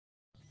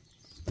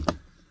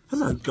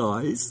Hello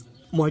guys.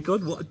 My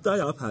God, what a day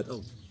I've had.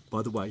 Oh,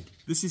 by the way,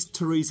 this is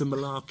Theresa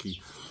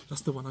Malarkey.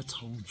 That's the one I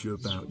told you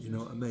about, you know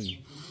what I mean?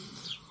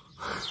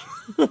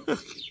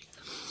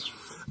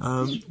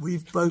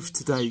 We've both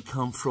today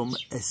come from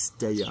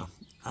Estella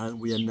and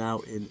we are now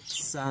in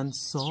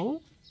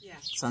Sansol. Yeah,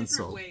 Sansol.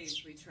 Different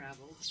ways we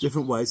travelled.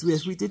 Different ways.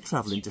 Yes, we did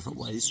travel in different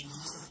ways.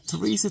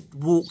 Theresa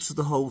walked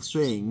the whole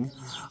thing.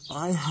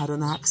 I had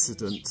an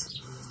accident.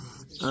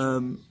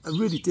 I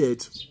really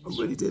did. I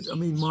really did. I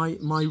mean,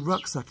 my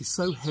rucksack is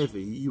so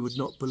heavy, you would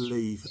not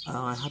believe.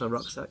 I had a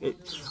rucksack.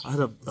 I had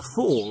a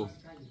fall.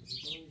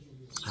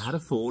 I had a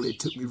fall. It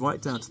took me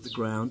right down to the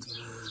ground.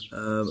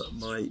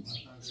 My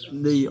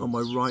knee on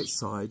my right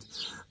side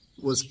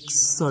was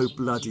so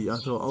bloody. I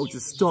thought, oh,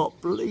 just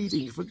stop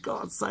bleeding. For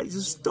God's sake,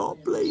 just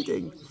stop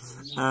bleeding.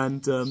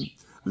 And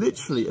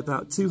literally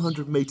about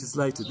 200 metres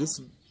later,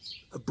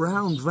 a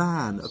brown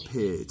van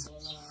appeared.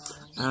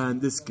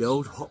 And this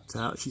girl hopped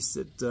out. She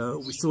said,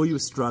 we saw you were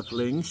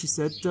struggling. She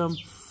said,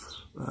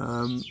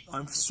 I'm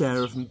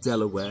Sarah from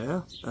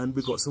Delaware and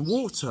we've got some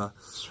water.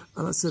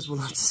 And I said,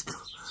 well,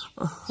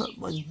 I hurt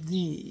my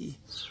knee.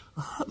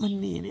 I hurt my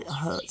knee and it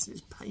hurts and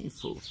it's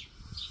painful.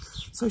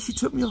 So she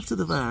took me off to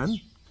the van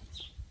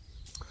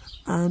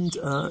and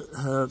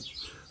her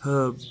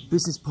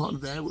business partner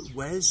there,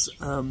 Wes,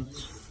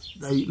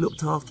 they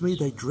looked after me.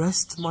 They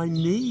dressed my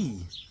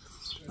knee.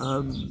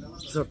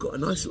 So I've got a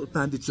nice little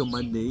bandage on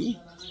my knee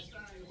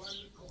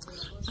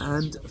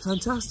and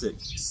fantastic.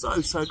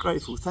 So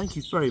grateful. Thank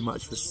you very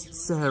much for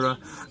Sarah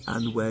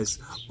and Wes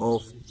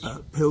of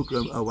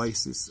Pilgrim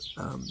Oasis.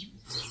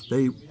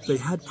 They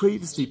had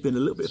previously been a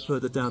little bit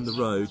further down the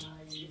road,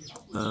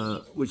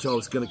 which I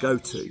was going to go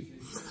to,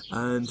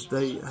 and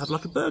they have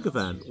like a burger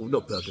van, or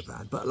not burger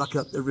van, but like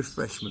a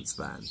refreshments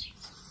van.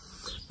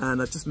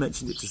 And I just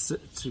mentioned it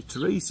to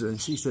Theresa, and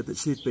she said that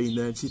she'd been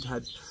there and she'd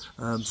had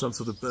some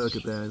sort of burger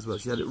there as well.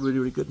 She had it really,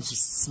 really good, and she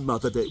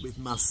smothered it with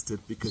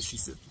mustard because she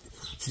said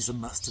she's a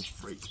mustard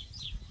freak.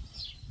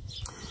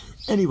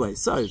 Anyway,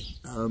 so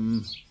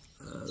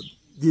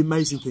the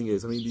amazing thing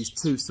is, I mean, these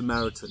two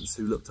Samaritans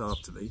who looked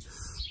after me,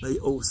 they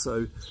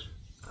also,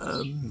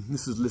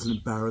 this was a little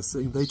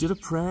embarrassing, they did a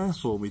prayer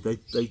for me. They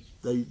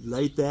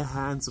laid their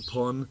hands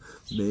upon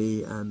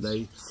me and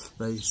they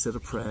said a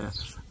prayer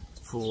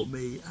for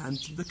me and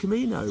the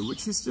Camino,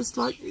 which is just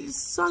like,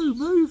 it's so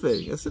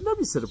moving. I said,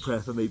 nobody said a prayer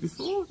for me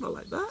before, not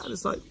like that. And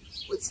it's like,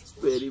 it's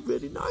really,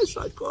 really nice.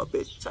 I got a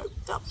bit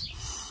choked up.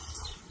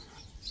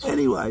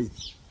 Anyway,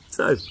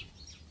 so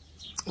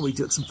we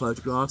took some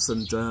photographs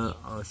and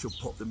I shall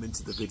pop them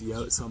into the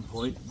video at some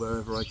point,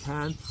 wherever I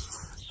can.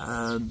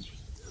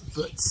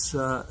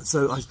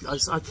 So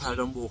I carried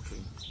on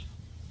walking.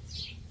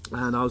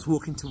 And I was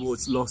walking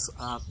towards Los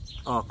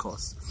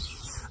Arcos.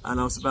 And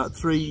I was about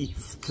 3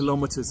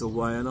 kilometres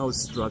away and I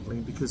was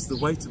struggling because the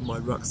weight of my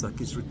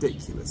rucksack is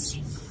ridiculous.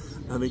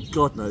 I mean,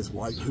 God knows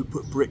why, who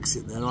put bricks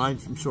in there,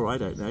 I'm sure I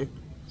don't know.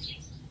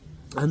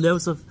 And there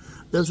was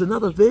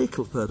another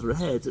vehicle further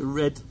ahead, a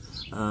red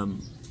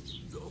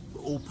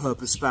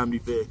all-purpose family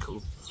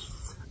vehicle.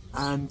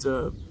 And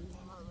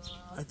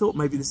I thought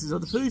maybe this is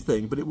another food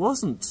thing, but it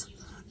wasn't.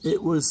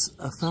 It was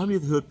a family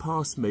who had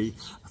passed me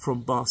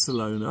from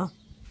Barcelona.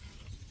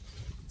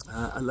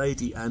 A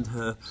lady and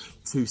her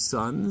 2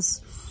 sons,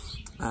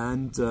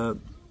 and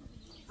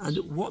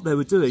what they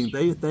were doing,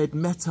 they'd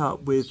met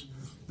up with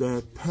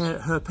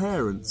her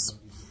parents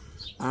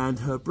and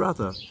her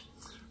brother,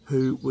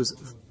 who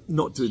was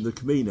not doing the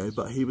Camino,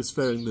 but he was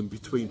ferrying them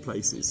between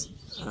places,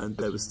 and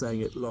they were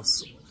staying at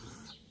Los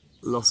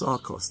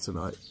Arcos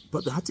tonight.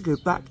 But they had to go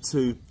back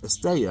to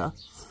Estella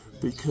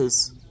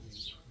because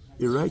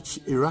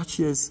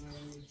Irachia's,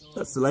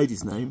 that's the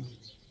lady's name,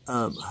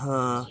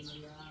 her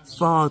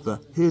father,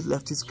 he had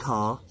left his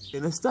car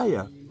in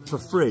Estella for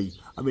free.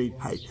 I mean,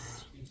 hey,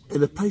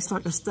 in a place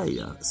like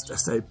Estella,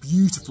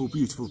 beautiful,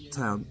 beautiful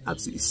town,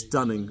 absolutely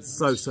stunning,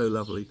 so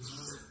lovely,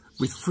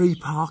 with free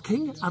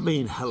parking. I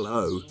mean,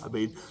 hello. I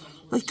mean,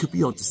 they could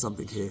be onto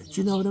something here.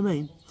 Do you know what I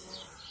mean?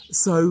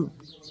 So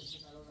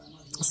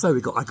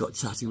I got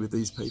chatting with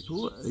these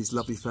people, this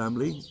lovely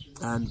family,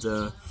 and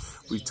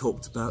we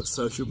talked about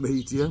social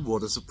media.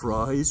 What a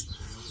surprise!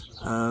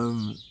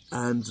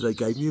 And they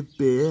gave me a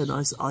beer, a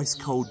nice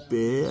ice-cold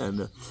beer,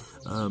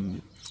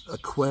 and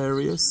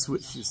Aquarius,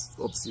 which is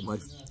obviously my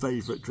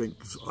favourite drink,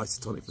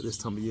 isotonic for this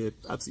time of year,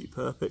 absolutely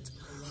perfect.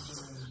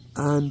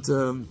 And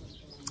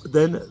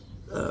then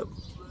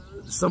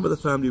some of the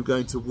family were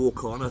going to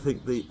walk on. I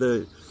think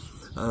the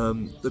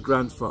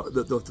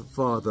grandfather, the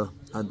father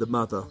and the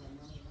mother,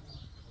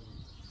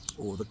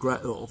 or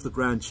of the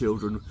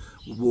grandchildren,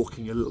 were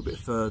walking a little bit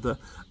further,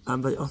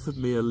 and they offered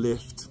me a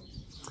lift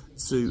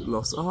to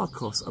Los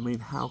Arcos. I mean,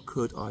 how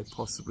could I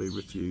possibly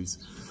refuse?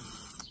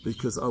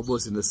 Because I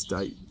was in a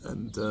state,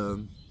 and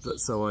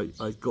so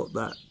I got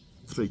that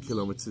 3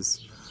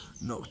 kilometres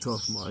knocked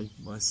off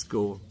my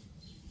score.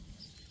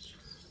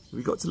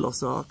 We got to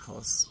Los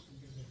Arcos.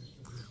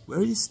 Where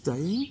are you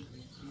staying?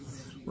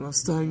 Well, I'm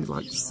staying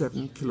like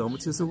 7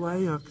 kilometres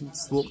away. I can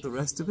just walk the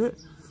rest of it.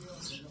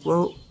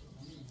 Well,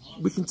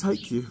 we can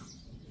take you.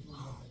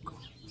 Oh,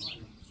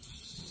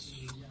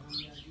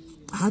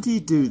 how do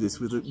you do this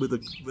with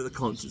a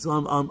conscience?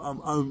 I'm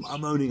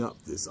owning up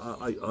this.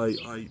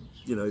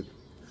 You know,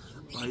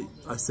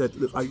 I said,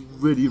 look, I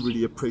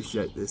really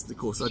appreciate this. Of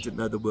course, I didn't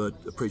know the word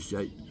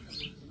appreciate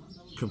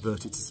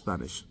converted to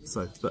Spanish.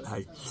 So, but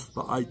hey,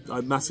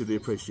 I massively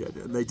appreciate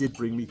it. And they did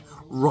bring me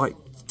right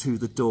to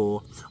the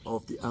door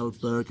of the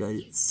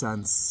Albergue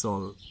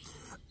Sansol.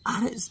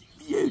 And it's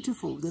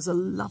beautiful. There's a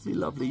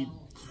lovely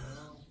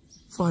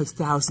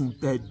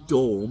 5,000 bed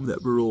dorm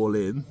that we're all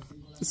in.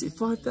 Is it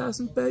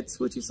 5,000 beds?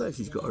 What'd you say?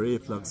 She's got her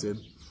earplugs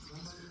in.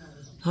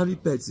 How many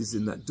beds is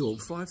in that dorm?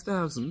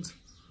 5,000?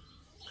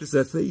 Because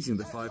they're feeding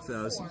the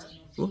 5,000.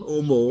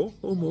 Or more.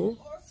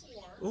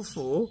 Or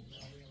four.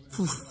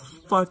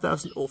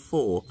 5,000 or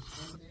 4.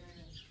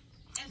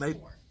 Maybe,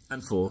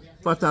 and 4.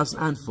 5,000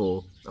 and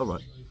 4. All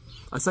right.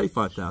 I say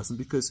 5,000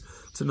 because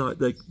tonight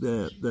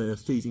they're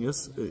feeding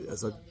us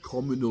as a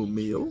communal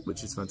meal,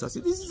 which is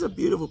fantastic. This is a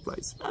beautiful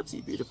place,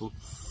 absolutely beautiful.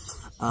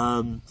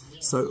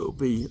 So it'll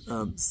be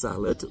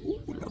salad.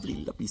 Ooh,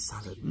 lovely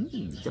salad.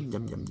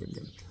 Yum.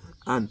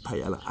 And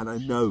paella. And I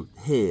know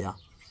here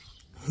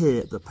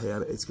the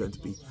paella is going to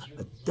be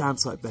a damn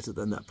sight better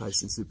than that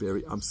place in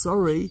Zubiri. I'm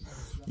sorry,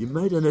 you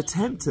made an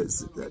attempt at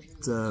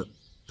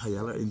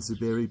paella in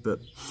Zubiri, but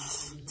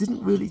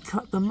didn't really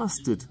cut the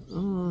mustard.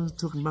 Oh,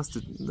 talking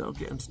mustard, that'll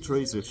get into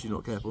Theresa if she's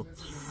not careful.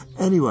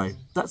 Anyway,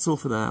 that's all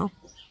for now.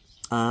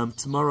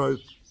 Tomorrow,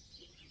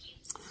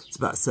 it's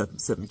about a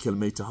 7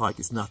 kilometre hike.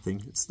 It's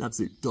nothing. It's an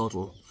absolute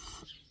doddle.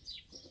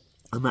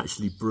 I'm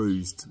actually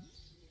bruised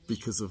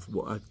because of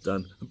what I've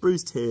done. I'm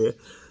bruised here.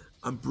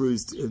 I'm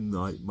bruised in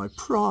my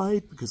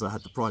pride because I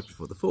had the pride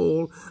before the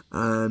fall,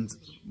 and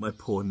my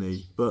poor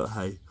knee. But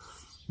hey,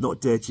 not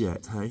dead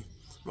yet, hey?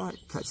 Right,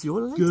 catch you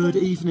all later. Good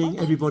evening,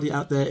 everybody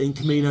out there in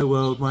Camino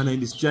world. My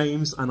name is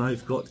James, and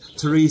I've got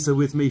Theresa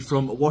with me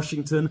from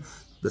Washington,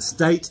 the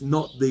state,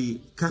 not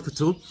the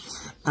capital.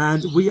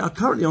 And we are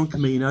currently on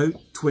Camino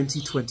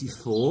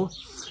 2024,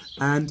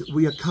 and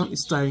we are currently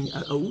staying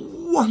at a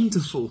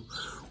wonderful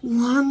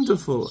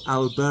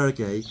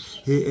albergue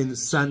here in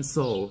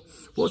Sansol.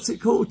 What's it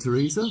called,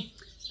 Theresa?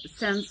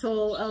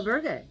 Sansol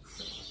Albergue.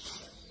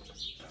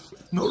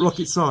 Not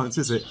rocket science,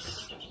 is it?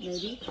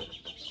 Maybe.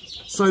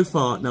 So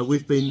far, now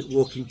we've been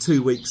walking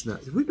 2 weeks now.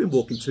 We've been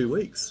walking 2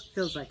 weeks.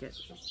 Feels like it.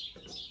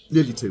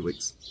 Nearly 2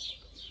 weeks.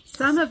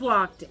 Some have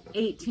walked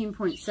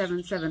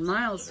 18.77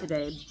 miles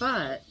today,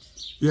 but...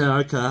 Yeah,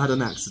 okay, I had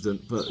an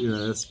accident, but, you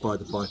know, that's by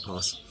the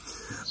bypass.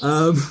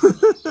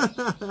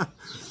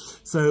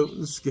 So,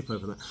 let's skip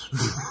over that.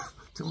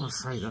 Don't want to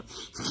say that.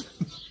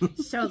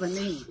 Show the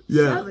knee.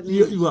 Yeah, Show the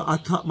knee. Well, I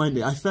cut my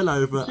knee. I fell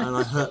over and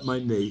I hurt my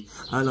knee,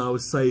 and I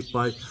was saved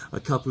by a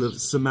couple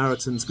of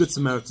Samaritans, good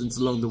Samaritans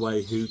along the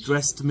way, who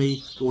dressed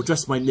me, or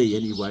dressed my knee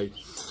anyway,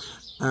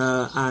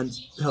 and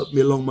helped me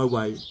along my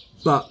way.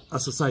 But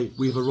as I say,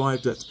 we've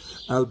arrived at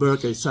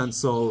Albergue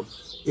Sansol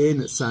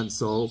in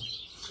Sansol.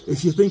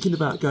 If you're thinking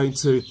about going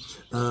to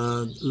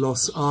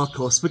Los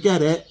Arcos,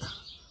 forget it,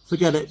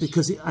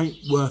 because it ain't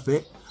worth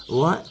it,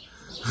 all right?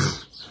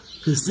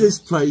 Because this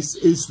place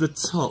is the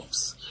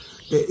tops.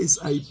 It is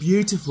a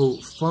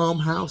beautiful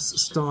farmhouse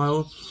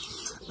style.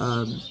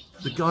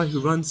 The guy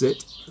who runs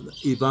it,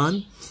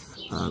 Ivan,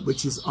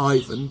 which is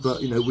Ivan,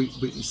 but you know we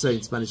say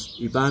in Spanish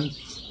Ivan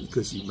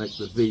because you make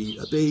the V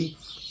a B,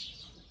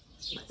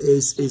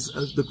 is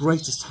the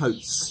greatest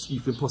host you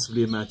can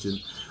possibly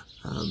imagine.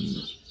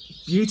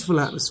 Beautiful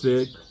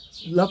atmosphere,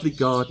 lovely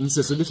gardens.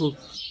 There's a little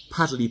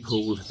paddly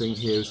pool thing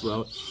here as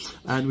well,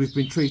 and we've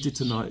been treated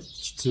tonight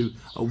to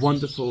a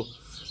wonderful.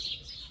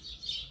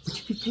 Would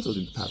you be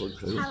paddling the paddling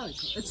pool? Paddling.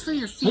 It's for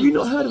your feet. Have you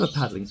not heard of a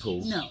paddling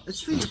pool? No, it's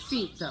for your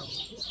feet though.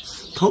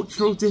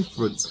 Cultural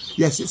difference.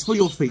 Yes, it's for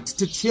your feet,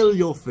 to chill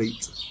your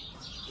feet.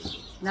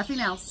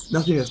 Nothing else.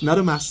 Nothing else. Not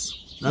a mass.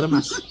 Not a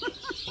mass.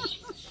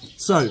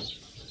 So,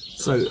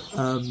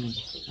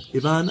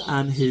 Ivan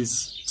and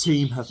his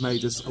team have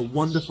made us a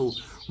wonderful,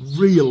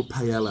 real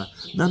paella.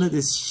 None of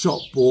this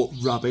shop-bought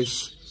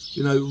rubbish.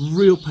 You know,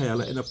 real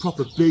paella in a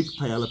proper big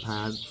paella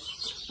pan.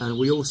 And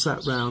we all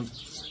sat round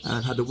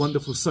and had a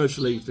wonderful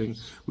social evening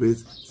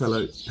with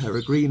fellow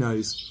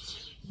peregrinos.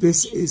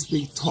 This is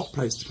the top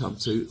place to come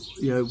to.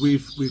 You know,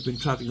 we've been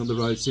travelling on the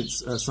road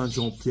since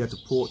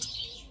Saint-Jean-Pied-de-Port,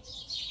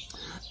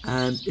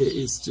 and it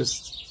is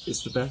just,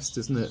 it's the best,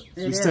 isn't it?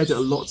 We stayed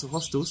at lots of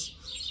hostels.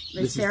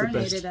 They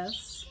serenaded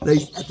us.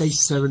 They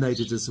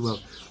serenaded us as well.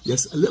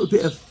 Yes, a little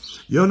bit of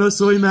Yo no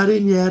soy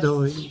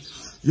marinero,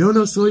 yo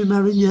no soy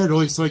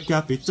marinero, soy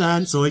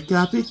capitán, soy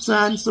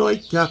capitán, soy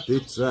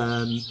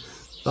capitán.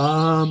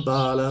 Bam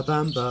ba la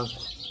bam ba.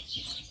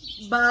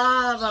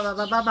 Ba ba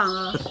ba ba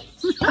ba.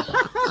 You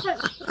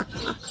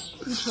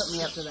put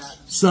me up to that.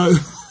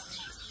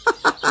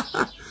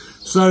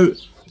 So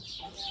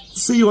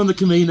see you on the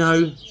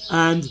Camino,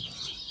 and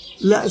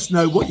let us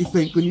know what you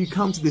think when you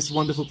come to this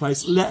wonderful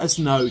place. Let us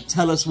know.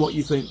 Tell us what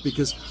you think,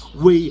 because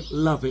we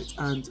love it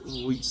and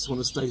we just want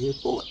to stay here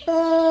forever.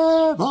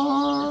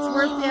 It's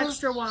worth the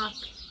extra walk.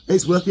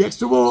 It's worth the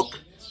extra walk.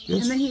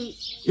 Yes. In the heat.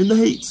 In the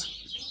heat.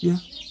 Yeah.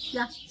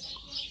 Yeah.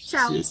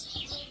 Ciao. Cheers.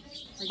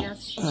 I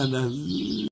guess. And